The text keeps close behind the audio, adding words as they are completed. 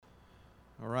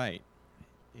All right.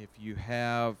 If you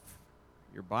have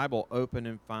your Bible open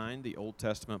and find the Old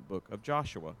Testament book of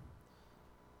Joshua.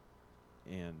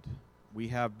 And we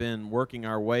have been working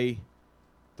our way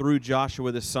through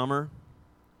Joshua this summer,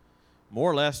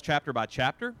 more or less chapter by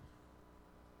chapter.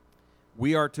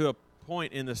 We are to a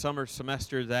point in the summer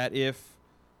semester that if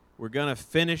we're going to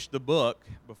finish the book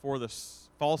before the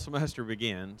fall semester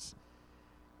begins,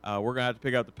 we're going to have to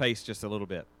pick up the pace just a little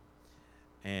bit.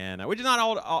 And which is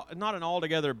not an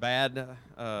altogether bad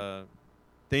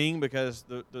thing, because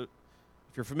if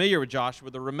you're familiar with Joshua,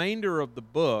 the remainder of the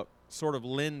book sort of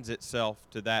lends itself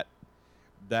to that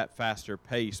faster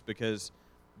pace, because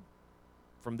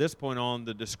from this point on,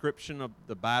 the description of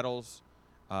the battles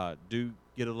do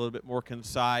get a little bit more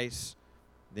concise.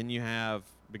 Then you have,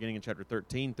 beginning in chapter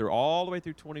 13 through all the way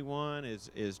through 21,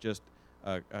 is just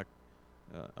a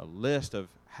list of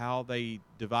how they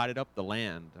divided up the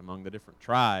land among the different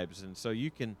tribes, and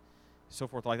so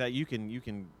forth like that. You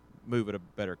can move at a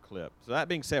better clip. So that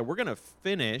being said, we're going to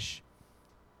finish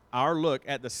our look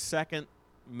at the second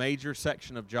major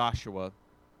section of Joshua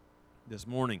this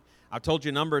morning. I've told you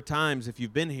a number of times, if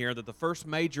you've been here, that the first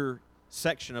major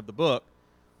section of the book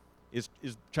is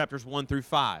chapters 1 through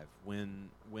 5, when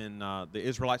the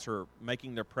Israelites are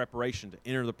making their preparation to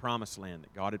enter the promised land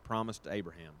that God had promised to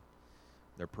Abraham.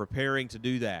 They're preparing to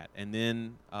do that. And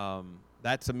then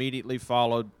that's immediately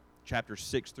followed. Chapters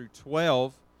 6 through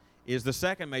 12 is the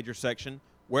second major section,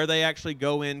 where they actually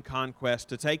go in conquest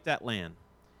to take that land.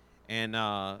 And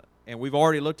we've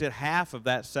already looked at half of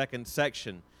that second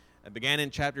section. It began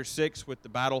in chapter 6 with the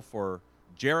battle for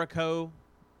Jericho,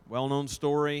 well-known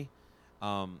story,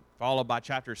 followed by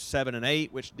chapters 7 and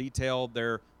 8, which detailed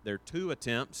their two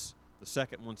attempts, the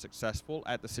second one successful,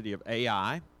 at the city of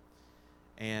Ai.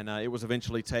 And it was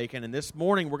eventually taken. And this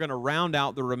morning we're going to round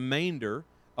out the remainder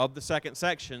of the second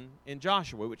section in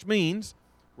Joshua, which means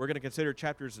we're going to consider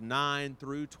chapters 9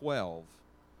 through 12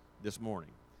 this morning.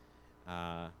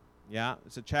 Yeah,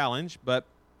 it's a challenge, but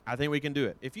I think we can do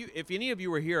it. If any of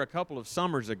you were here a couple of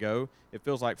summers ago, it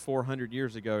feels like 400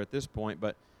 years ago at this point,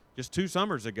 but just 2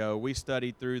 summers ago, we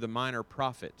studied through the minor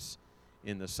prophets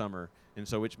in the summer. And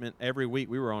so, which meant every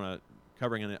week we were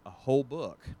covering a whole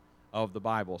book of the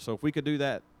Bible. So if we could do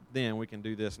that then, we can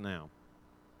do this now.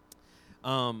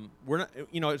 We're not,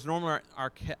 it's normally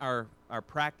our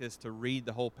practice to read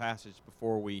the whole passage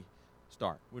before we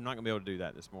start. We're not going to be able to do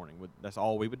that this morning. That's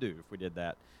all we would do if we did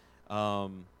that.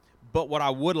 But what I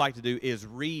would like to do is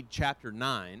read chapter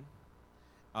 9,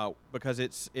 because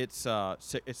it's a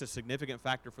significant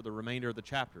factor for the remainder of the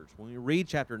chapters. When we read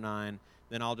chapter 9,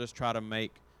 then I'll just try to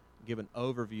give an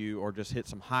overview or just hit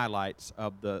some highlights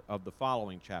of the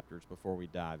following chapters before we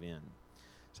dive in.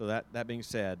 So that being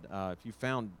said, if you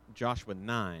found Joshua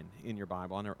 9 in your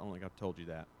Bible, I don't think I've told you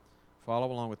that,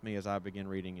 follow along with me as I begin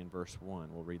reading in verse 1.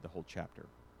 We'll read the whole chapter.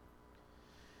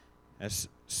 As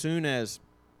soon as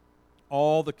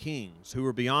all the kings who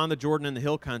were beyond the Jordan in the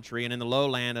hill country and in the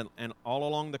lowland and all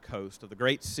along the coast of the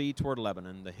great sea toward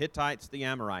Lebanon, the Hittites, the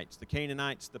Amorites, the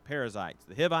Canaanites, the Perizzites,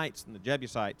 the Hivites, and the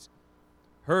Jebusites,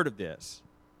 heard of this,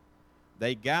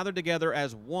 they gathered together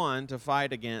as one to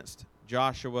fight against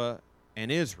Joshua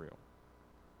and Israel.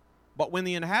 But when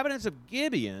the inhabitants of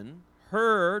Gibeon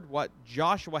heard what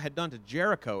Joshua had done to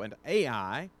Jericho and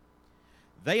Ai,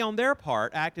 they on their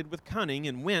part acted with cunning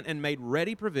and went and made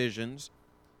ready provisions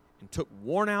and took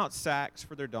worn-out sacks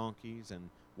for their donkeys and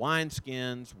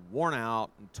wineskins worn out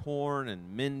and torn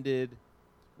and mended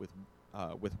with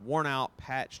worn-out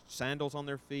patched sandals on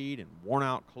their feet and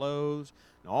worn-out clothes.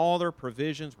 And all their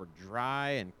provisions were dry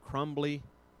and crumbly.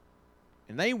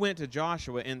 And they went to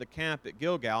Joshua in the camp at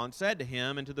Gilgal and said to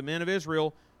him and to the men of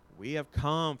Israel, "We have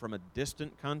come from a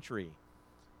distant country,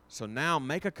 so now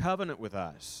make a covenant with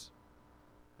us."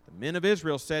 But the men of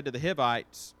Israel said to the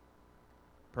Hivites,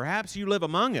 "Perhaps you live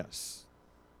among us.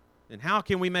 Then how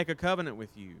can we make a covenant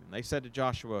with you?" And they said to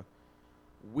Joshua,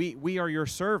 We are your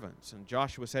servants. And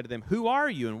Joshua said to them, "Who are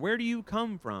you, and where do you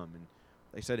come from?" And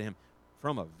they said to him,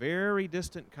 "From a very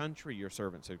distant country your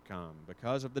servants have come,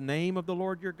 because of the name of the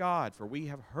Lord your God, for we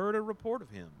have heard a report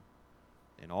of him,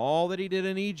 and all that he did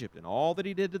in Egypt, and all that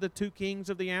he did to the 2 kings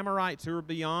of the Amorites who were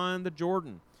beyond the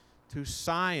Jordan, to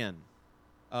Sihon,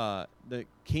 the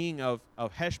king of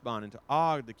Heshbon, and to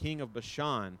Og, the king of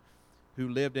Bashan, who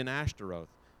lived in Ashtaroth."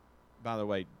 By the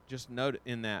way, just note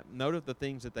of the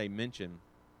things that they mention.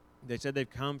 They said they've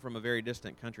come from a very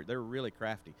distant country. They're really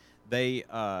crafty. They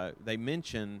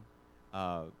mention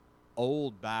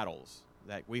old battles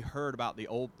that we heard about. They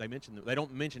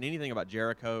don't mention anything about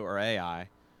Jericho or Ai,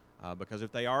 because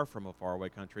if they are from a faraway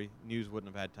country, news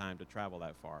wouldn't have had time to travel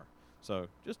that far. So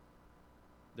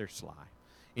they're sly.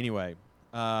 Anyway,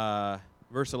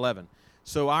 Verse 11.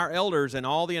 So our elders and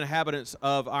all the inhabitants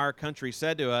of our country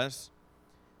said to us,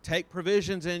 take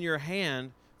provisions in your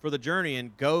hand for the journey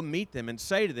and go meet them and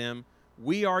say to them,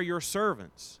 we are your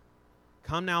servants.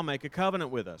 Come now, make a covenant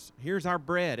with us. Here's our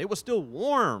bread. It was still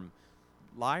warm,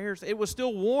 liars. It was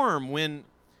still warm when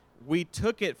we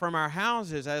took it from our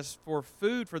houses as for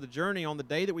food for the journey on the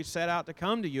day that we set out to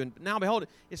come to you. And now, behold,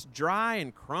 it's dry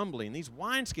and crumbly. And these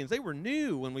wineskins, they were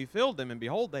new when we filled them, and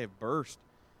behold, they have burst.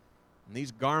 And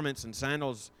these garments and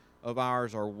sandals of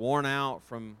ours are worn out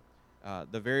from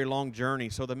the very long journey.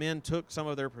 So the men took some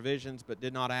of their provisions, but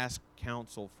did not ask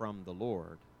counsel from the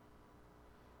Lord.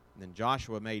 And then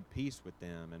Joshua made peace with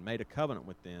them and made a covenant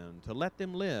with them to let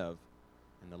them live.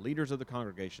 And the leaders of the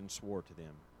congregation swore to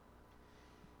them.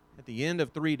 At the end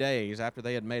of 3 days, after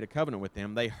they had made a covenant with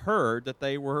them, they heard that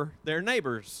they were their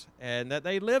neighbors and that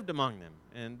they lived among them.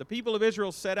 And the people of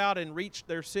Israel set out and reached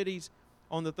their cities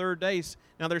on the 3rd day.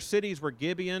 Now their cities were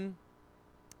Gibeon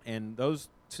and those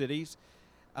cities.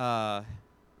 But,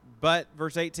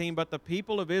 verse 18, but the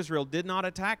people of Israel did not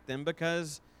attack them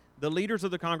because the leaders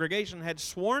of the congregation had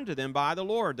sworn to them by the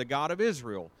Lord, the God of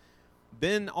Israel.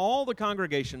 Then all the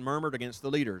congregation murmured against the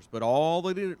leaders, but all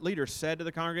the leaders said to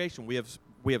the congregation, we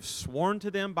have sworn to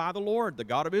them by the Lord, the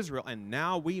God of Israel, and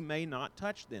now we may not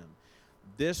touch them.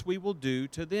 This we will do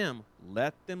to them.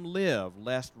 Let them live,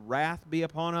 lest wrath be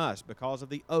upon us because of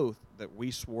the oath that we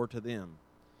swore to them.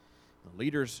 The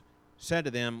leaders said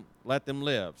to them, let them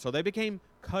live. So they became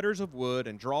cutters of wood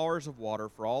and drawers of water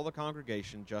for all the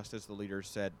congregation, just as the leaders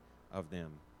said of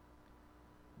them.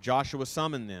 Joshua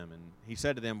summoned them, and he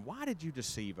said to them, why did you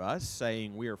deceive us,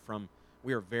 saying we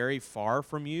are very far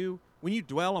from you, when you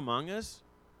dwell among us?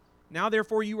 Now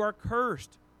therefore you are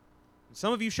cursed. And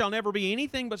some of you shall never be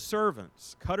anything but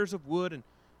servants, cutters of wood and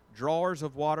drawers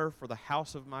of water for the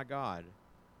house of my God.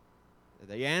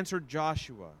 They answered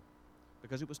Joshua,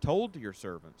 because it was told to your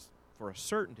servants for a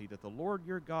certainty that the Lord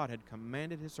your God had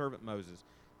commanded his servant Moses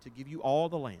to give you all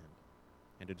the land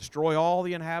and to destroy all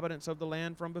the inhabitants of the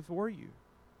land from before you.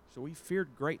 So we feared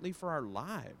greatly for our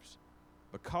lives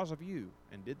because of you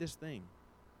and did this thing.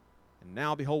 And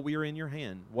now, behold, we are in your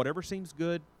hand. Whatever seems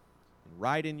good and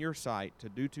right in your sight to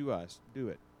do to us, do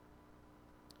it.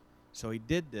 So he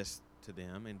did this to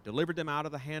them and delivered them out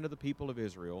of the hand of the people of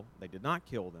Israel. They did not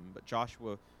kill them, but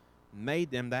Joshua made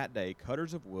them that day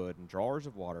cutters of wood and drawers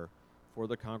of water for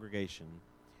the congregation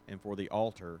and for the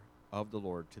altar of the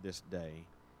Lord to this day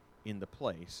in the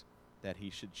place that he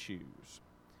should choose.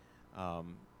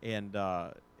 And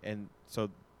so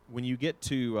when you get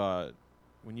to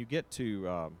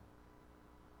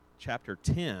chapter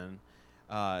 10,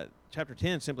 chapter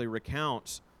 10 simply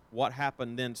recounts what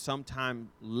happened then sometime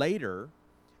later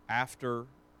after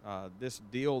this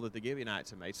deal that the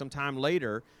Gibeonites had made. Sometime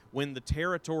later, when the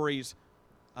territories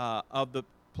of the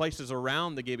places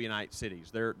around the Gibeonite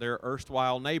cities, their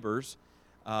erstwhile neighbors,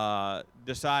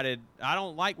 decided, I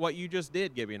don't like what you just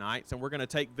did, Gibeonites, and we're going to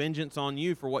take vengeance on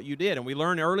you for what you did. And we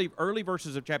learn early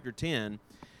verses of chapter 10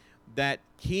 that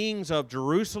kings of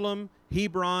Jerusalem,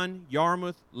 Hebron,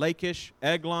 Yarmouth, Lachish,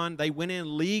 Eglon, they went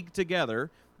in league together,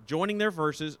 joining their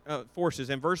forces.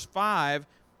 In verse 5,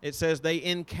 it says they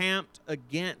encamped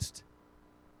against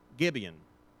Gibeon.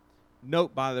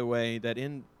 Note, by the way, that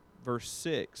in verse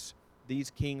 6,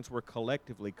 these kings were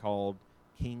collectively called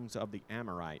kings of the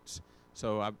Amorites.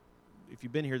 So if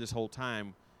you've been here this whole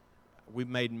time, we've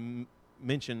made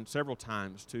mention several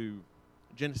times to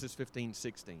Genesis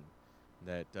 15:16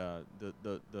 that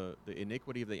the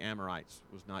iniquity of the Amorites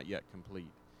was not yet complete.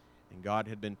 And God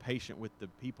had been patient with the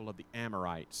people of the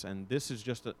Amorites. And this is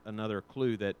just another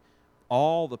clue that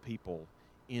all the people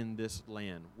in this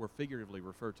land were figuratively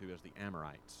referred to as the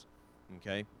Amorites.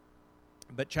 Okay?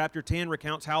 But chapter 10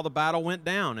 recounts how the battle went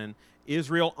down, and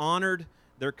Israel honored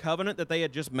their covenant that they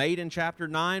had just made in chapter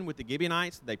 9 with the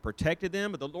Gibeonites. They protected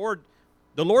them, but the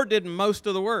Lord did most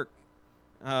of the work.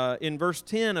 In verse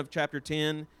 10 of chapter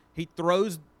 10, he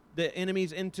throws the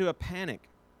enemies into a panic.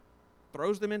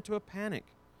 Throws them into a panic.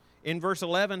 In verse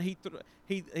 11, he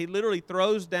literally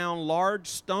throws down large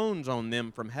stones on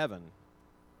them from heaven.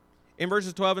 In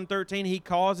verses 12 and 13, he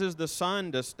causes the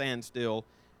sun to stand still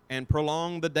and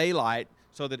prolong the daylight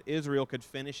so that Israel could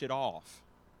finish it off.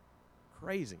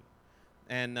 Crazy.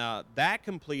 And that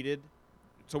completed,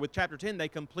 so with chapter 10, they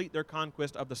complete their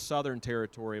conquest of the southern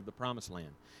territory of the Promised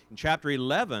Land. In chapter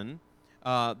 11,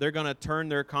 they're going to turn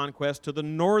their conquest to the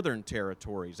northern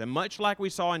territories. And much like we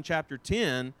saw in chapter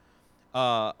 10,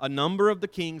 a number of the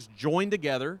kings joined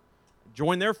together,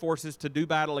 joined their forces to do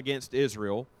battle against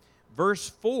Israel. Verse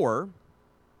 4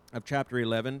 of chapter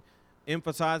 11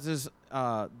 emphasizes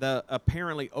the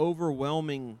apparently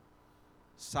overwhelming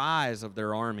size of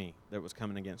their army that was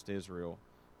coming against Israel.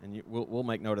 And we'll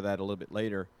make note of that a little bit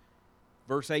later.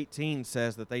 Verse 18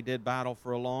 says that they did battle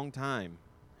for a long time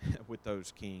with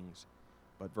those kings.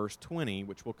 But verse 20,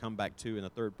 which we'll come back to in the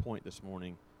third point this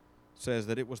morning, says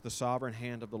that it was the sovereign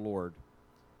hand of the Lord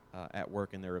at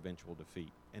work in their eventual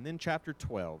defeat. And then chapter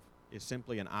 12 is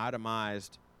simply an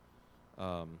itemized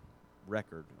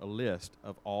record, a list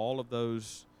of all of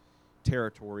those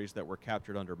territories that were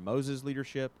captured under Moses'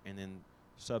 leadership, and then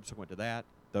subsequent to that,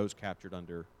 those captured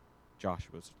under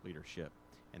Joshua's leadership.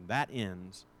 And that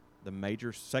ends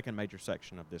the second major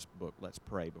section of this book. Let's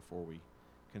pray before we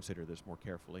consider this more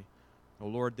carefully. Oh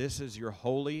Lord, this is your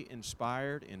holy,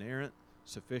 inspired, inerrant,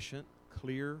 sufficient,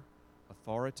 clear,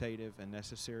 authoritative, and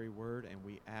necessary word, and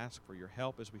we ask for your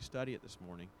help as we study it this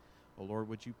morning. Oh Lord,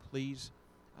 would you please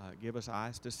give us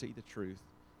eyes to see the truth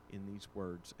in these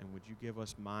words, and would you give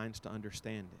us minds to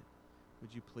understand it?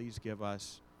 Would you please give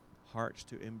us hearts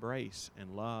to embrace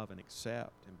and love and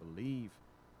accept and believe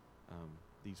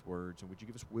these words, and would you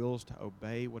give us wills to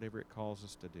obey whatever it calls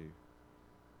us to do?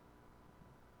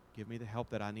 Give me the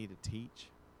help that I need to teach.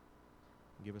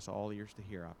 Give us all ears to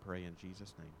hear, I pray in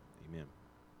Jesus' name. Amen.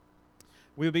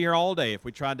 We would be here all day if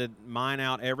we tried to mine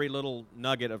out every little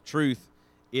nugget of truth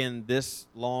in this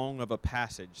long of a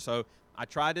passage. So I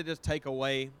tried to just take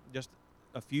away just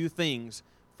a few things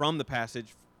from the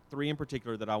passage, 3 in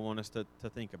particular that I want us to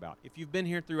think about. If you've been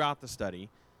here throughout the study,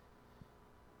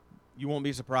 you won't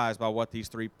be surprised by what these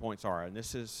 3 points are. And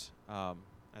this is,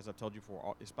 as I've told you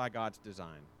before, it's by God's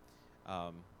design.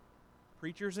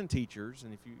 Preachers and teachers,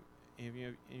 and if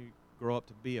you grow up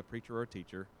to be a preacher or a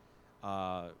teacher,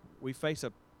 we face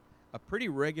a pretty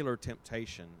regular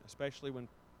temptation, especially when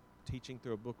teaching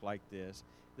through a book like this.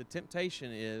 The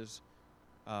temptation is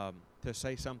to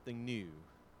say something new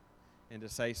and to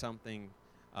say something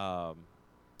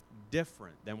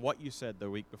different than what you said the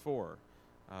week before.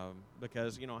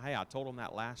 Because, hey, I told them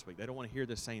that last week. They don't want to hear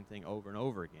the same thing over and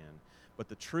over again. But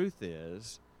the truth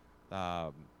is,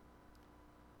 the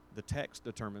text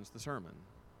determines the sermon.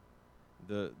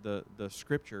 The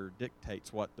Scripture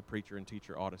dictates what the preacher and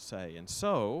teacher ought to say. And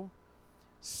so,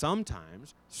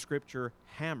 sometimes Scripture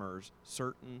hammers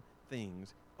certain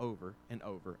things over and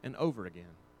over and over again.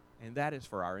 And that is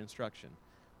for our instruction.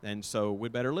 And so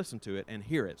we'd better listen to it and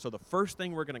hear it. So the first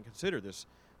thing we're going to consider this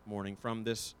morning from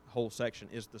this whole section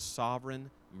is the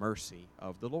sovereign mercy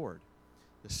of the Lord.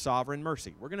 The sovereign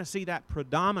mercy. We're going to see that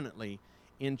predominantly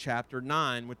in chapter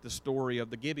 9 with the story of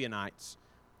the Gibeonites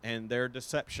and their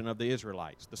deception of the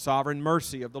Israelites. The sovereign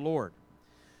mercy of the Lord.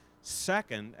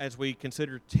 Second, as we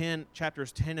consider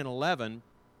chapters 10 and 11,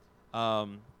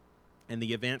 and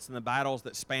the events and the battles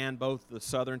that span both the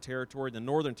southern territory and the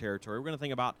northern territory, we're going to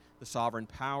think about the sovereign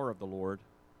power of the Lord.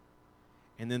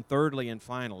 And then thirdly and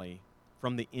finally,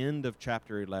 from the end of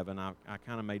chapter 11, I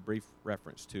kind of made brief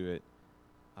reference to it,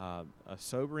 a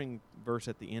sobering verse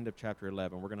at the end of chapter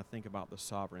 11, we're going to think about the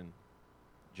sovereign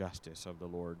justice of the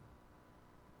Lord.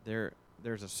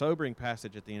 There's a sobering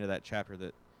passage at the end of that chapter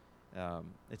that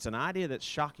it's an idea that's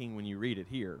shocking when you read it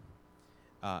here.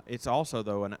 It's also,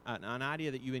 though, an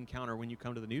idea that you encounter when you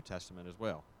come to the New Testament as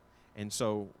well. And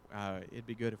so it'd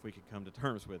be good if we could come to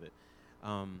terms with it.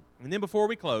 And then before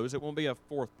we close, it won't be a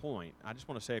fourth point. I just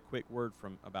want to say a quick word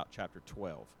about chapter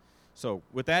 12. So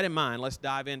with that in mind, let's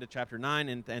dive into chapter 9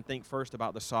 and think first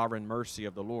about the sovereign mercy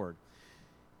of the Lord.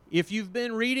 If you've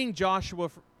been reading Joshua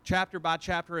chapter by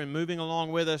chapter and moving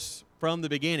along with us from the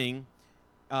beginning,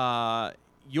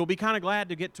 you'll be kind of glad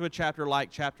to get to a chapter like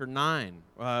chapter 9,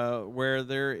 where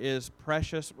there's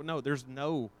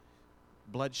no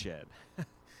bloodshed.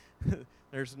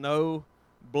 There's no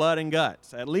blood and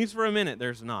guts. At least for a minute,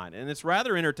 there's not. And it's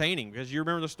rather entertaining because you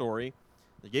remember the story.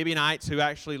 The Gibeonites, who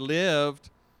actually lived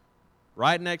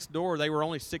right next door, they were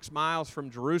only 6 miles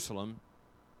from Jerusalem.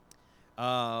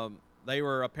 They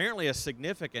were apparently a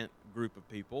significant group of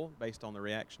people based on the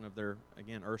reaction of their,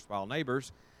 again, erstwhile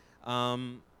neighbors.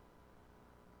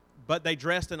 But they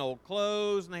dressed in old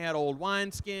clothes, and they had old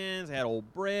wineskins, they had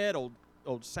old bread,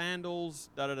 old sandals,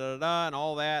 and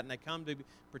all that. And they come to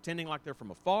pretending like they're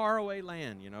from a faraway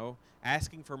land,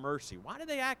 asking for mercy. Why do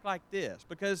they act like this?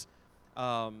 Because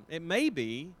it may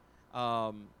be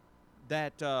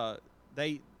that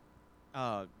they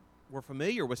were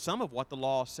familiar with some of what the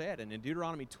law said. And in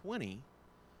Deuteronomy 20,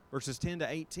 verses 10 to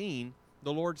 18,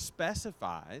 the Lord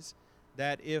specifies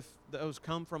that if those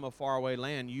come from a faraway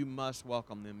land, you must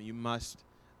welcome them. You must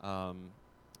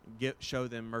show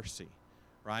them mercy,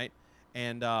 right?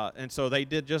 And so they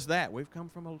did just that. We've come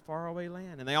from a faraway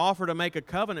land. And they offer to make a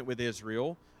covenant with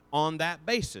Israel on that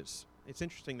basis. It's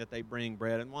interesting that they bring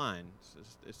bread and wine.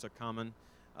 It's a common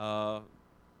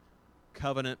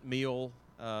covenant meal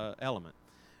element.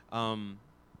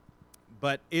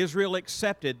 But Israel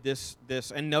accepted this,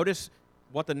 and notice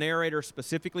what the narrator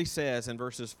specifically says in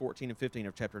verses 14 and 15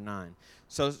 of chapter 9.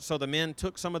 So the men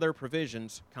took some of their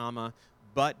provisions,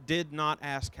 but did not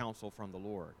ask counsel from the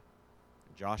Lord.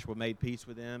 Joshua made peace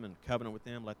with them and covenant with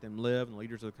them, let them live, and the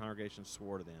leaders of the congregation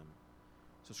swore to them.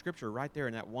 So Scripture right there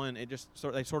in that one,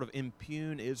 they sort of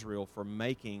impugn Israel for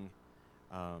making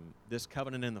this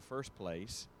covenant in the first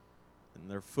place, and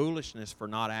their foolishness for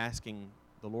not asking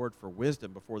the Lord for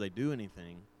wisdom before they do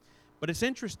anything. But it's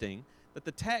interesting that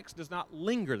the text does not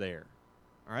linger there,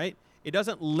 all right? It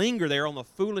doesn't linger there on the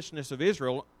foolishness of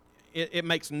Israel. It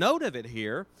makes note of it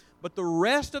here, but the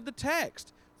rest of the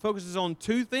text focuses on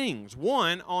two things.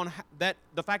 One, on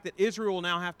the fact that Israel will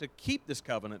now have to keep this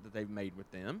covenant that they've made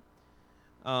with them,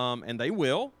 and they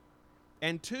will.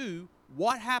 And two,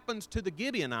 what happens to the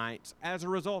Gibeonites as a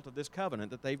result of this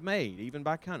covenant that they've made, even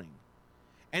by cunning.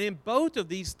 And in both of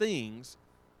these things,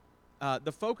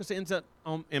 the focus ends up,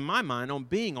 in my mind, on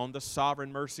being on the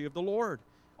sovereign mercy of the Lord,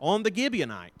 on the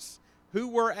Gibeonites, who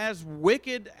were as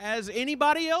wicked as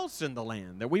anybody else in the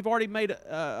land. That we've already made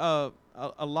a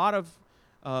lot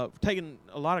of, taken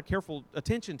a lot of careful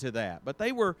attention to that. But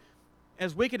they were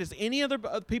as wicked as any other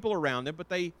people around them, but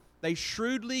they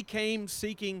shrewdly came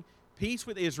seeking peace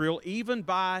with Israel, even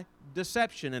by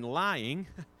deception and lying.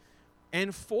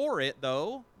 And for it,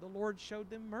 though, the Lord showed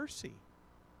them mercy.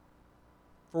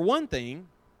 For one thing,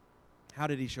 how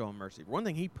did he show them mercy? For one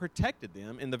thing, he protected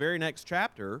them in the very next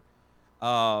chapter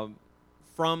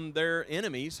from their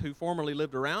enemies who formerly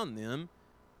lived around them,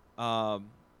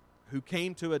 who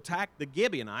came to attack the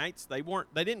Gibeonites. They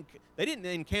didn't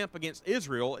encamp against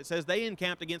Israel. It says they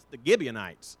encamped against the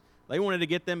Gibeonites. They wanted to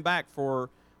get them back for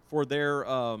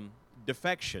their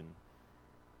defection.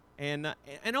 And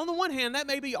on the one hand, that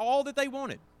may be all that they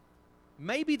wanted.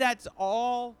 Maybe that's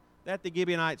all that the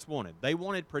Gibeonites wanted. They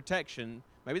wanted protection.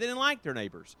 Maybe they didn't like their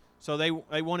neighbors, so they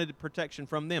wanted protection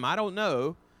from them. I don't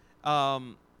know.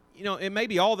 It may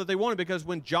be all that they wanted, because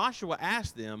when Joshua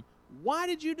asked them, "Why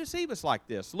did you deceive us like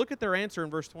this?" Look at their answer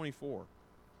in verse 24.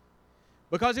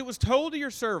 "Because it was told to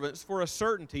your servants for a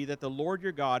certainty that the Lord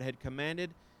your God had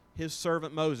commanded his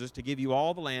servant Moses to give you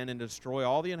all the land and destroy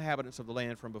all the inhabitants of the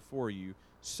land from before you.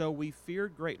 So we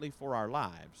feared greatly for our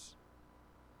lives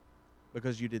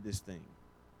because you did this thing."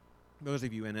 Because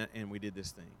of you, and we did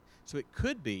this thing. So it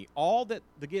could be all that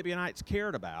the Gibeonites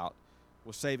cared about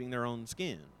was saving their own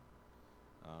skin.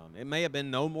 It may have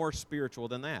been no more spiritual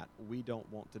than that. We don't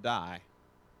want to die.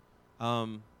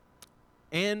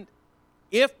 And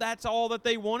if that's all that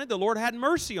they wanted, the Lord had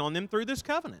mercy on them through this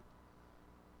covenant.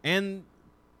 And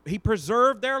he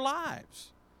preserved their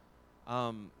lives.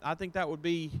 I think that would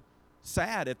be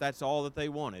sad if that's all that they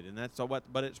wanted,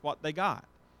 but it's what they got.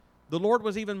 The Lord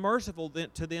was even merciful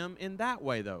to them in that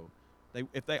way, though.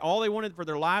 If all they wanted for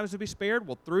their lives to be spared,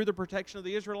 well, through the protection of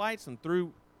the Israelites and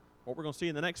through what we're going to see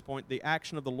in the next point, the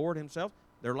action of the Lord himself,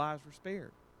 their lives were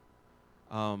spared.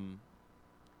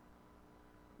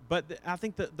 But I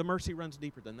think that the mercy runs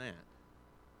deeper than that.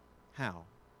 How?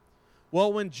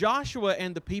 Well, when Joshua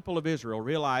and the people of Israel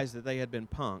realized that they had been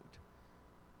punked,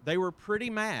 they were pretty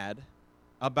mad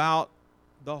about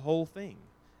the whole thing.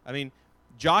 I mean,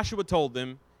 Joshua told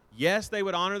them, yes, they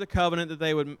would honor the covenant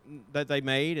that they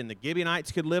made, and the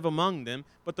Gibeonites could live among them,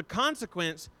 but the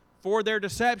consequence for their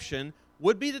deception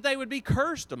would be that they would be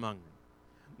cursed among them,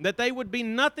 that they would be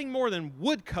nothing more than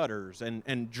woodcutters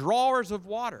and drawers of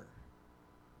water.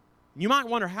 You might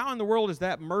wonder, how in the world is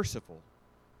that merciful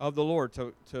of the Lord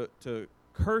to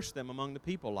curse them among the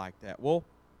people like that? Well,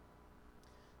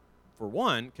 for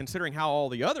one, considering how all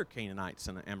the other Canaanites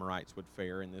and the Amorites would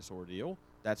fare in this ordeal,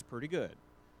 that's pretty good,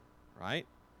 right?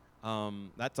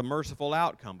 That's a merciful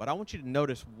outcome. But I want you to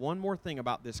notice one more thing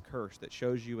about this curse that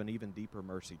shows you an even deeper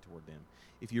mercy toward them.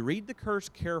 If you read the curse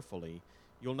carefully,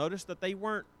 you'll notice that they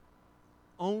weren't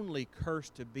only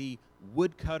cursed to be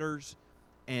woodcutters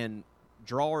and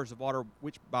drawers of water,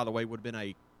 which, by the way, would have been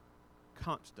a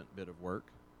constant bit of work.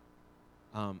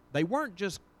 They weren't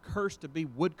just cursed to be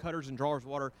woodcutters and drawers of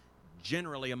water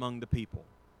generally among the people,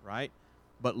 right?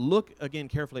 But look again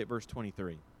carefully at verse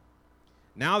 23.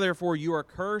 "Now, therefore, you are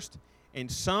cursed,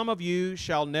 and some of you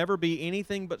shall never be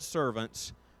anything but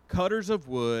servants, cutters of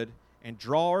wood, and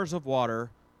drawers of water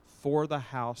for the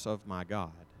house of my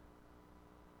God."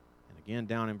 And again,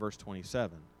 down in verse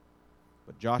 27.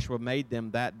 "But Joshua made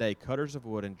them that day cutters of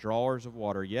wood and drawers of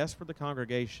water, yes, for the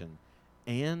congregation,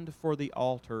 and for the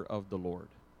altar of the Lord,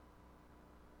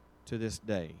 to this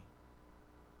day,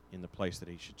 in the place that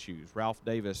he should choose." Ralph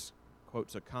Davis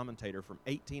quotes a commentator from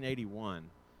 1881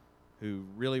 who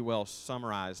really well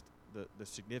summarized the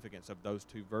significance of those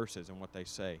two verses and what they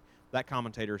say. That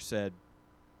commentator said,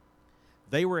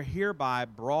 they were hereby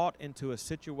brought into a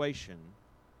situation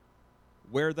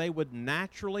where they would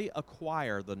naturally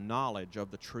acquire the knowledge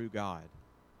of the true God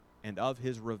and of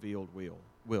his revealed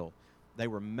will. They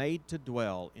were made to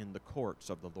dwell in the courts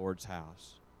of the Lord's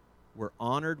house, were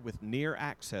honored with near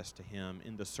access to him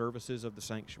in the services of the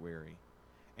sanctuary,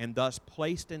 and thus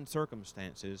placed in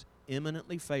circumstances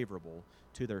eminently favorable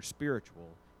to their spiritual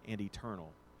and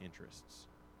eternal interests.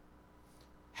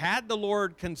 Had the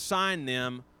Lord consigned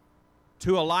them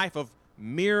to a life of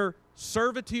mere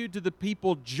servitude to the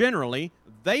people generally,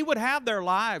 they would have their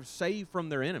lives saved from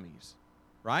their enemies,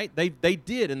 right? They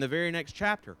did in the very next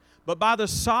chapter. But by the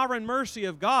sovereign mercy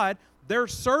of God, their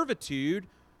servitude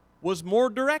was more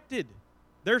directed.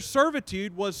 Their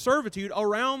servitude was servitude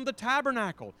around the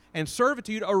tabernacle and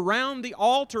servitude around the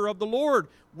altar of the Lord,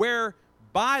 where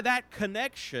by that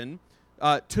connection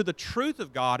to the truth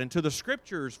of God and to the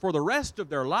Scriptures for the rest of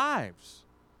their lives,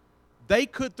 they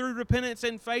could, through repentance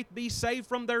and faith, be saved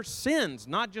from their sins,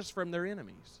 not just from their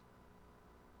enemies.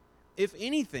 If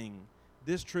anything,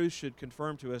 this truth should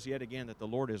confirm to us yet again that the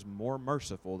Lord is more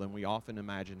merciful than we often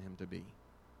imagine him to be.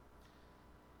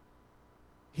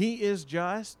 He is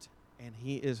just and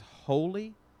he is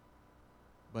holy,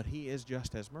 but he is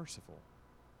just as merciful.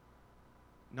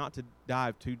 Not to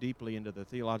dive too deeply into the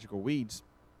theological weeds,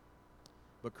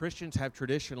 but Christians have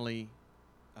traditionally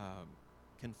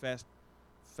confessed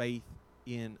faith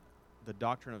in the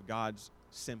doctrine of God's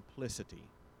simplicity.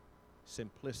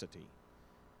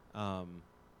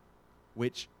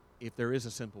 Which, if there is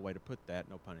a simple way to put that,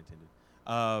 no pun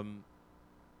intended,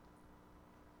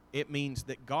 it means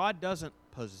that God doesn't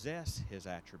possess his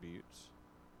attributes.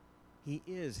 He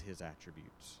is his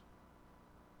attributes.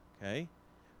 Okay?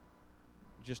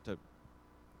 Just to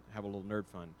have a little nerd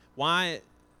fun. Why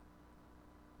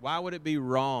would it be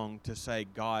wrong to say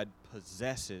God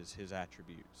possesses his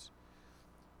attributes?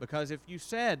 Because if you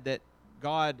said that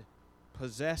God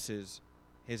possesses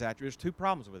his attributes, there's two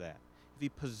problems with that. If he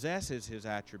possesses his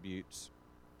attributes,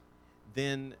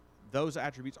 then those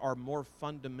attributes are more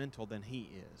fundamental than he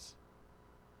is.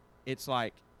 It's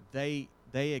like they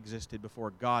existed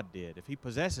before God did. If he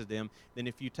possesses them, then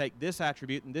if you take this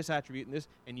attribute and this attribute and this,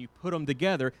 and you put them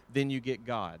together, then you get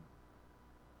God.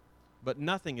 But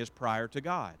nothing is prior to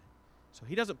God. So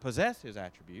he doesn't possess his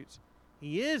attributes.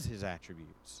 He is his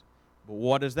attributes. But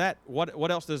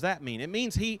what else does that mean? It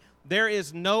means there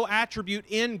is no attribute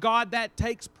in God that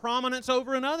takes prominence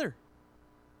over another.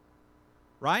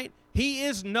 Right? He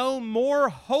is no more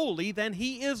holy than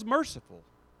he is merciful.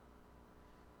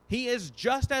 He is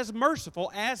just as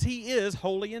merciful as he is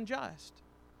holy and just.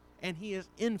 And he is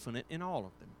infinite in all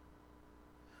of them.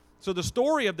 So the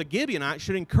story of the Gibeonites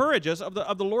should encourage us of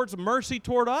the Lord's mercy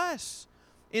toward us.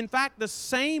 In fact, the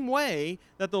same way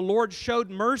that the Lord showed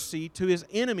mercy to his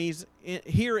enemies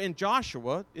here in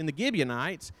Joshua, in the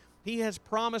Gibeonites, he has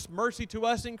promised mercy to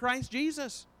us in Christ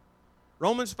Jesus.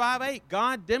 Romans 5:8,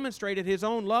 God demonstrated his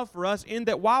own love for us in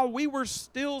that while we were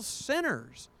still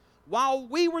sinners, while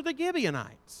we were the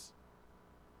Gibeonites,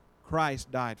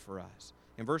 Christ died for us.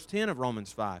 In verse 10 of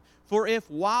Romans 5, for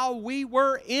if while we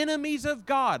were enemies of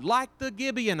God, like the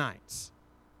Gibeonites,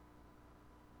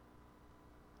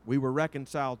 we were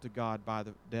reconciled to God by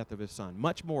the death of his Son,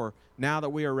 much more, now that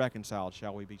we are reconciled,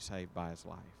 shall we be saved by his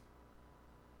life.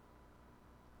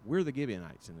 We're the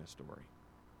Gibeonites in this story.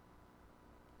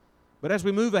 But as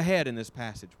we move ahead in this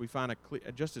passage, we find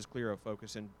just as clear a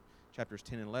focus in chapters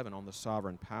 10 and 11 on the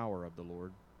sovereign power of the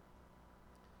Lord.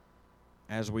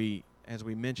 As we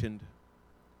mentioned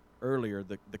earlier,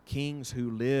 the kings who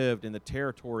lived in the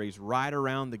territories right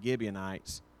around the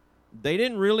Gibeonites, they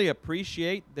didn't really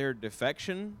appreciate their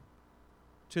defection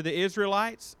to the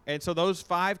Israelites. And so those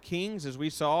 5 kings, as we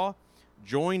saw,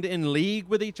 joined in league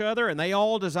with each other, and they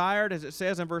all desired, as it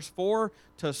says in verse 4,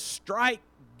 to strike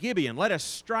Gibeon. Let us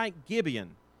strike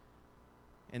Gibeon.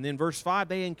 And then verse 5,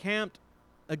 they encamped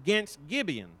against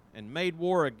Gibeon and made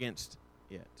war against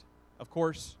it. Of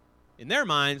course, in their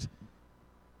minds,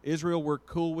 Israel, we're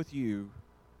cool with you.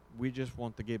 We just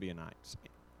want the Gibeonites.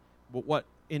 But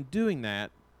in doing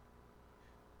that,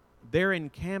 they're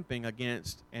encamping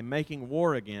against and making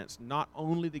war against not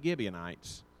only the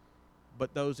Gibeonites,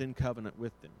 but those in covenant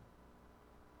with them,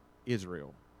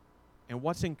 Israel. And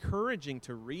what's encouraging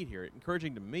to read here,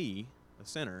 encouraging to me, the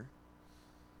sinner,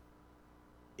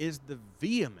 is the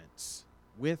vehemence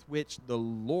with which the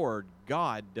Lord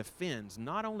God defends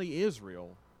not only Israel,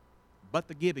 but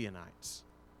the Gibeonites.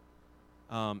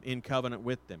 in covenant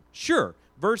with them. Sure,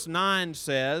 verse 9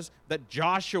 says that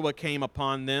Joshua came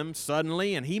upon them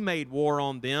suddenly and he made war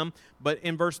on them. But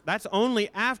that's only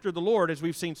after the Lord, as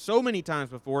we've seen so many times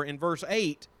before, in verse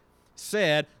 8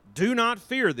 said, "Do not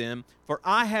fear them, for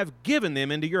I have given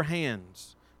them into your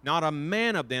hands. Not a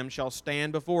man of them shall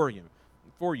stand before you.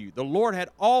 The Lord had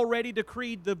already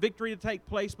decreed the victory to take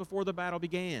place before the battle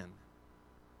began."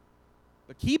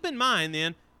 But keep in mind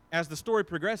then, as the story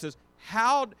progresses,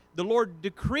 how the Lord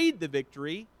decreed the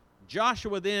victory.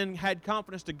 Joshua then had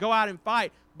confidence to go out and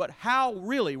fight, but how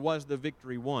really was the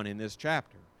victory won in this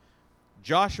chapter?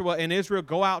 Joshua and Israel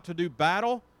go out to do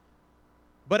battle,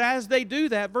 but as they do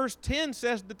that, verse 10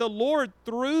 says that the Lord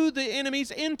threw the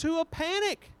enemies into a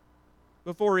panic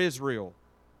before Israel.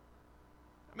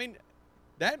 I mean,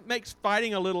 that makes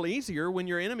fighting a little easier when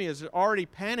your enemy is already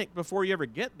panicked before you ever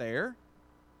get there.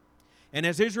 And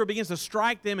as Israel begins to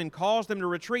strike them and cause them to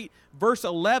retreat, verse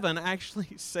 11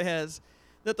 actually says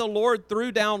that the Lord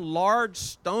threw down large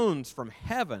stones from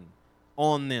heaven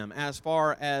on them as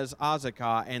far as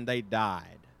Azekah, and they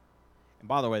died. And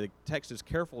by the way, the text is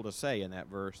careful to say in that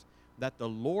verse that the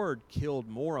Lord killed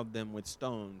more of them with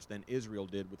stones than Israel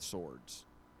did with swords.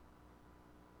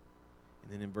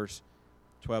 And then in verse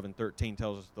 12 and 13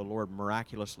 tells us the Lord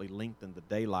miraculously lengthened the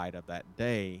daylight of that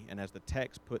day, and as the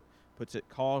text puts it,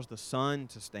 caused the sun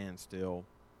to stand still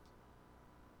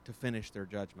to finish their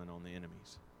judgment on the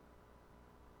enemies.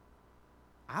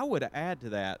 I would add to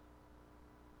that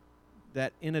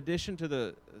in addition to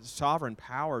the sovereign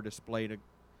power displayed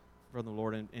from the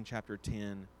Lord in chapter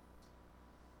 10,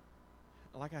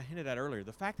 like I hinted at earlier,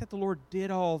 the fact that the Lord did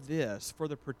all this for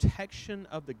the protection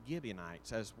of the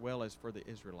Gibeonites as well as for the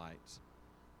Israelites,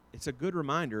 it's a good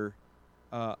reminder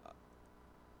of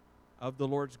the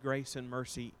Lord's grace and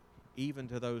mercy even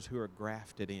to those who are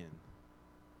grafted in,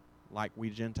 like we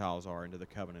Gentiles are into the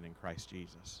covenant in Christ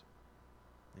Jesus.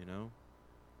 You know?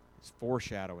 It's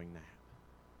foreshadowing that.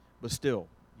 But still,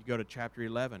 you go to chapter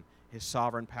 11, His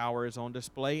sovereign power is on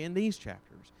display in these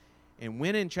chapters. And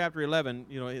when in chapter 11,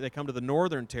 they come to the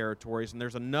northern territories, and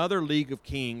there's another league of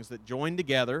kings that join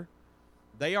together,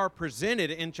 they are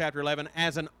presented in chapter 11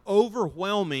 as an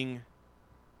overwhelming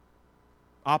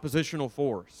oppositional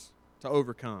force to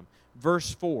overcome.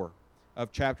 Verse 4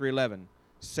 of chapter 11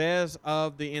 says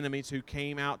of the enemies who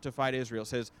came out to fight Israel, it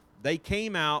says, they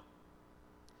came out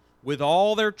with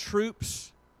all their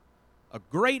troops, a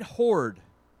great horde,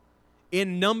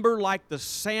 in number like the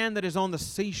sand that is on the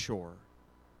seashore,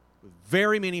 with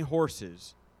very many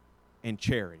horses and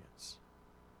chariots.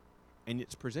 And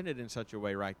it's presented in such a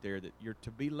way right there that you're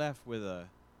to be left with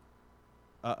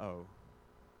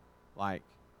like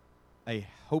a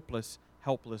hopeless,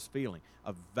 helpless feeling.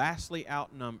 They're vastly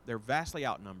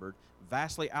outnumbered,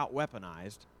 vastly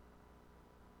outweaponized.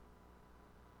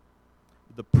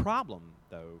 The problem,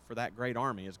 though, for that great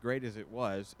army, as great as it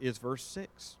was, is verse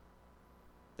 6,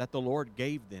 that the Lord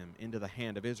gave them into the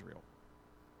hand of Israel,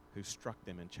 who struck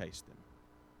them and chased them.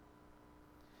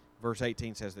 Verse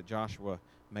 18 says that Joshua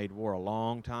made war a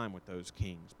long time with those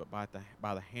kings, but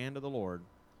by the hand of the Lord,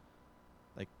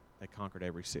 they conquered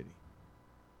every city.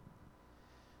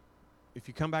 If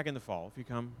you come back in the fall,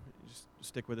 just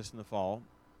stick with us in the fall.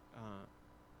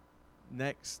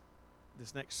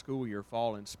 This next school year,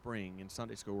 fall and spring, in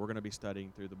Sunday school, we're going to be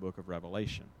studying through the book of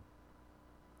Revelation.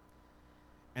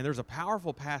 And there's a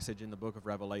powerful passage in the book of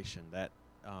Revelation that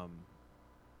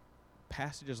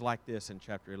passages like this in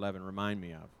chapter 11 remind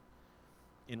me of.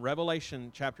 In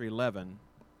Revelation chapter 11,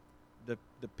 the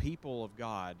people of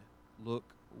God look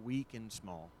weak and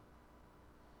small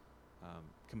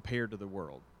compared to the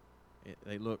world.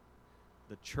 The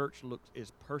church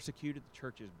is persecuted. The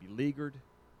church is beleaguered.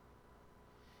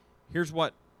 Here's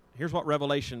what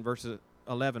Revelation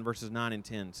 11 verses 9 and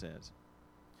 10 says.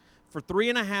 For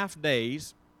 3.5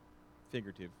 days,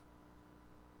 figurative,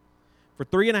 for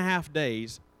 3.5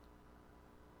 days,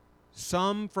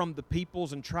 some from the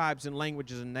peoples and tribes and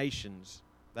languages and nations,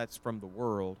 that's from the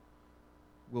world,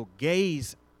 will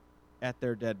gaze at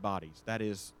their dead bodies. That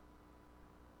is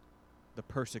the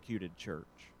persecuted church.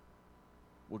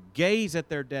 Will gaze at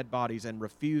their dead bodies and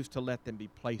refuse to let them be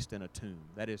placed in a tomb.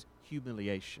 That is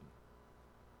humiliation.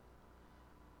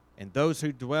 And those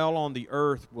who dwell on the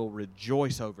earth will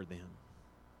rejoice over them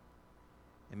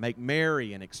and make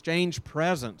merry and exchange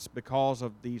presents because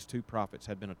of these two prophets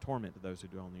had been a torment to those who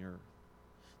dwell on the earth.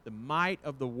 The might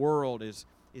of the world is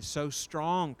so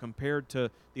strong compared to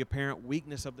the apparent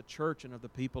weakness of the church and of the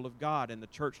people of God, and the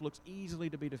church looks easily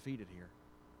to be defeated here.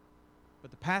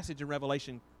 But the passage in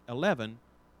Revelation 11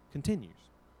 continues.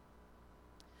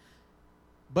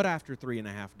 But after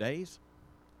 3.5 days,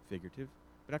 figurative,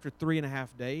 but after 3.5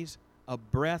 days, a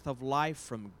breath of life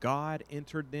from God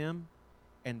entered them,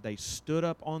 and they stood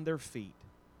up on their feet,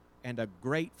 and a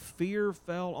great fear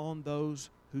fell on those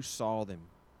who saw them.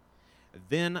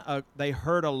 Then they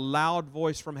heard a loud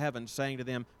voice from heaven saying to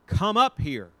them, "Come up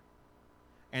here."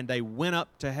 And they went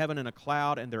up to heaven in a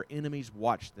cloud, and their enemies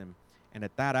watched them. And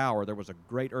at that hour there was a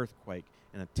great earthquake,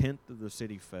 and a tenth of the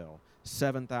city fell.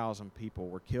 7,000 people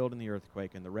were killed in the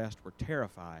earthquake, and the rest were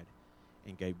terrified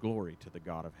and gave glory to the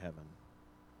God of heaven.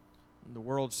 And the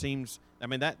world seems,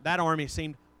 that army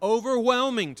seemed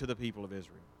overwhelming to the people of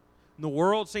Israel. And the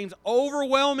world seems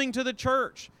overwhelming to the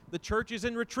church. The church is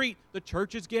in retreat. The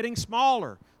church is getting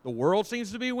smaller. The world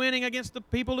seems to be winning against the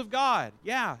people of God.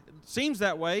 Yeah, it seems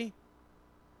that way.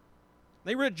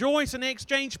 They rejoice and they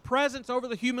exchange presents over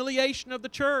the humiliation of the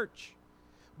church.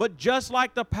 But just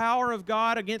like the power of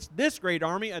God against this great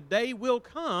army, a day will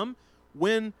come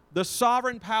when the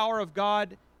sovereign power of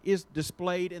God is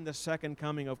displayed in the second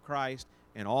coming of Christ,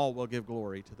 and all will give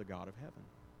glory to the God of heaven.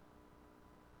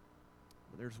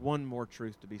 But there's one more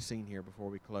truth to be seen here before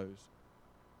we close.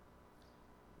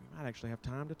 We might actually have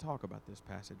time to talk about this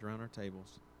passage around our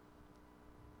tables.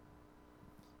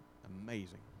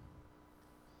 Amazing.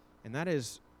 And that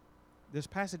is this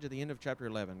passage at the end of chapter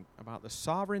 11 about the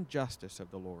sovereign justice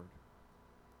of the Lord.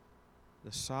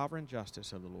 The sovereign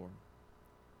justice of the Lord.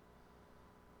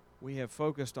 We have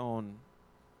focused on,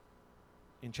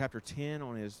 in chapter 10,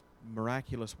 on His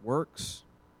miraculous works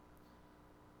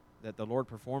that the Lord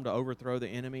performed to overthrow the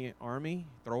enemy army,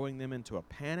 throwing them into a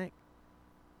panic,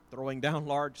 throwing down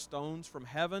large stones from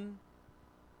heaven,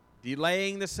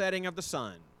 delaying the setting of the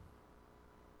sun.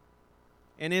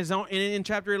 And in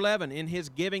chapter 11, in His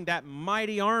giving that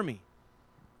mighty army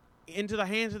into the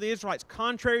hands of the Israelites,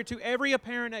 contrary to every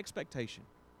apparent expectation.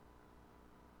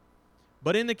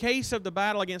 But in the case of the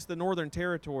battle against the northern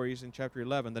territories in chapter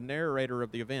 11, the narrator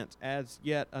of the events adds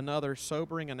yet another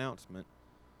sobering announcement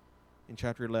in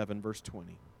chapter 11, verse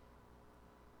 20.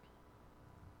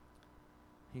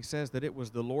 He says that it was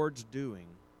the Lord's doing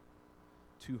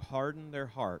to harden their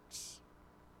hearts,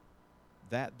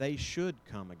 that they should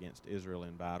come against Israel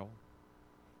in battle,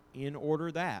 in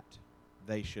order that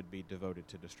they should be devoted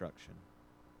to destruction,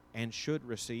 and should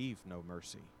receive no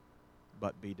mercy,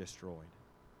 but be destroyed,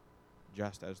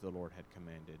 just as the Lord had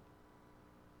commanded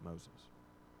Moses.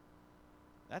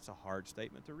 That's a hard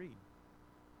statement to read.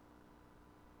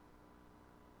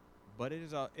 But it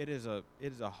is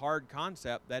a hard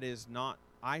concept that is not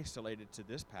isolated to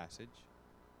this passage.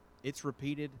 It's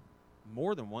repeated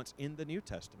more than once in the New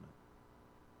Testament.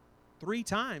 3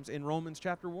 times in Romans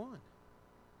chapter 1.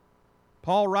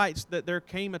 Paul writes that there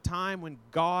came a time when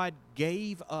God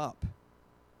gave up.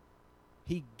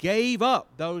 He gave up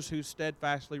those who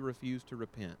steadfastly refused to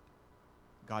repent.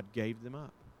 God gave them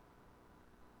up.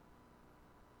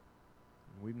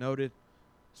 We've noted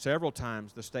several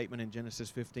times the statement in Genesis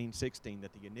 15:16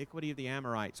 that the iniquity of the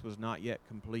Amorites was not yet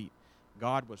complete.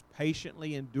 God was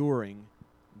patiently enduring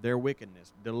their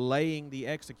wickedness, delaying the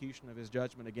execution of His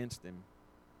judgment against them.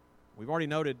 We've already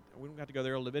noted, we don't have to go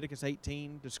there, Leviticus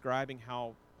 18 describing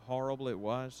how horrible it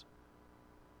was.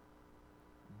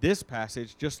 This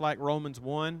passage, just like Romans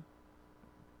 1,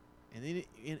 and then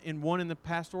in one in the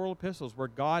pastoral epistles, where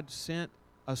God sent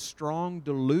a strong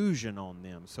delusion on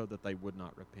them so that they would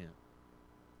not repent.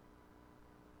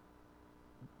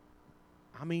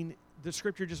 I mean, the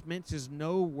Scripture just mentions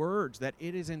no words that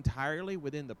it is entirely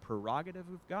within the prerogative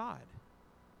of God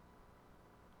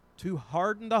to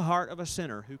harden the heart of a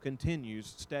sinner who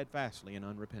continues steadfastly in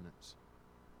unrepentance.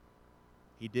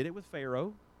 He did it with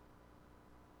Pharaoh.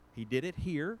 He did it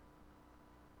here.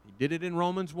 He did it in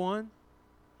Romans 1.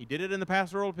 He did it in the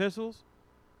pastoral epistles.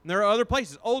 And there are other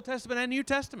places, Old Testament and New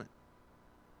Testament.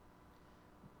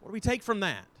 What do we take from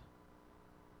that?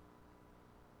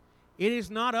 It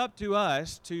is not up to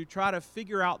us to try to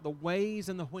figure out the ways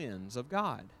and the whens of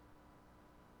God.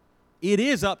 It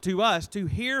is up to us to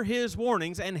hear His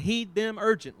warnings and heed them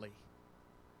urgently,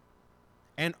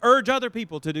 and urge other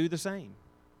people to do the same.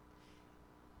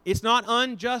 It's not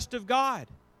unjust of God.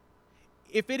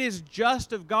 If it is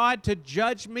just of God to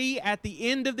judge me at the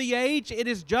end of the age, it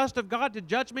is just of God to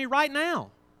judge me right now,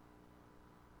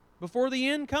 before the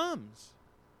end comes.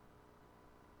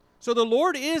 So the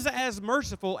Lord is as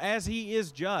merciful as He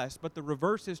is just, but the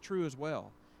reverse is true as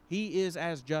well. He is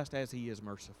as just as He is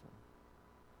merciful.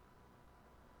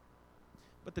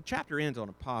 But the chapter ends on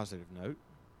a positive note,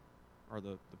 or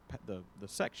the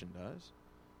section does.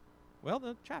 Well,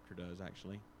 the chapter does,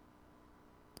 actually.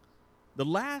 The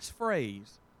last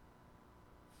phrase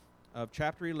of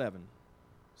chapter 11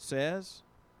 says,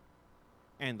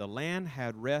 "And the land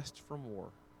had rest from war."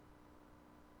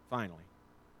 Finally.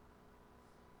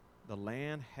 the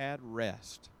land had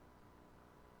rest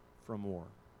from war.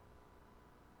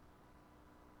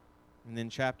 And then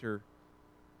chapter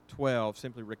 12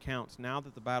 simply recounts, now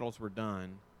that the battles were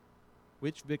done,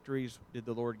 which victories did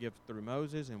the Lord give through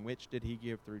Moses and which did he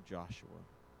give through Joshua?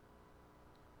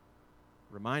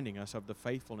 Reminding us of the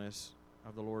faithfulness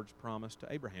of the Lord's promise to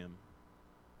Abraham.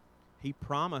 He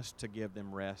promised to give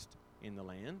them rest in the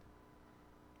land,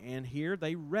 and here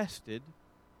they rested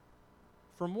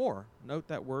from war. Note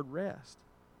that word rest.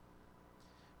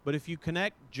 But if you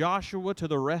connect Joshua to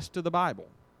the rest of the Bible,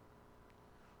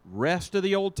 rest of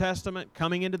the Old Testament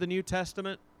coming into the New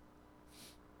Testament,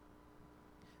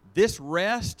 this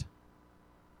rest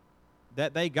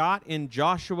that they got in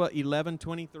Joshua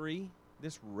 11:23,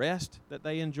 this rest that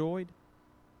they enjoyed,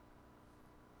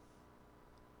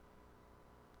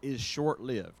 is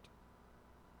short-lived.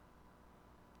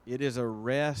 It is a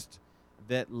rest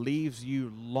that leaves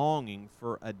you longing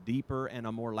for a deeper and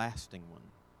a more lasting one.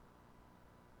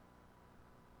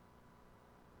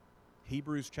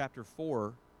 Hebrews chapter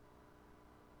 4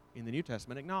 in the New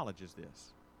Testament acknowledges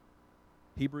this.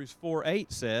 Hebrews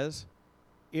 4:8 says,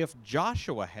 if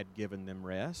Joshua had given them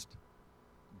rest,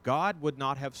 God would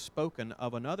not have spoken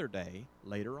of another day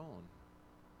later on.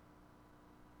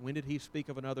 When did he speak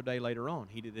of another day later on?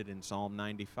 He did it in Psalm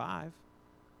 95.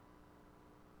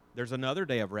 There's another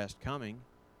day of rest coming,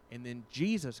 and then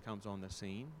Jesus comes on the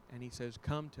scene, and he says,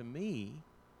 come to me,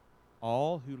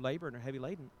 all who labor and are heavy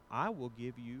laden, I will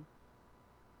give you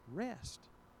rest.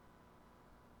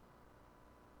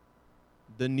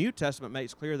 The New Testament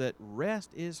makes clear that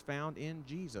rest is found in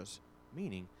Jesus,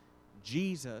 meaning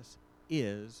Jesus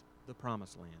is the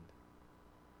promised land.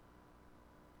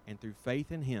 And through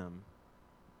faith in him,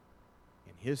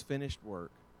 in his finished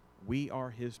work, we are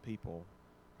his people,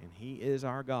 and he is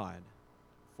our God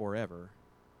forever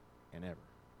and ever.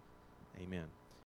 Amen.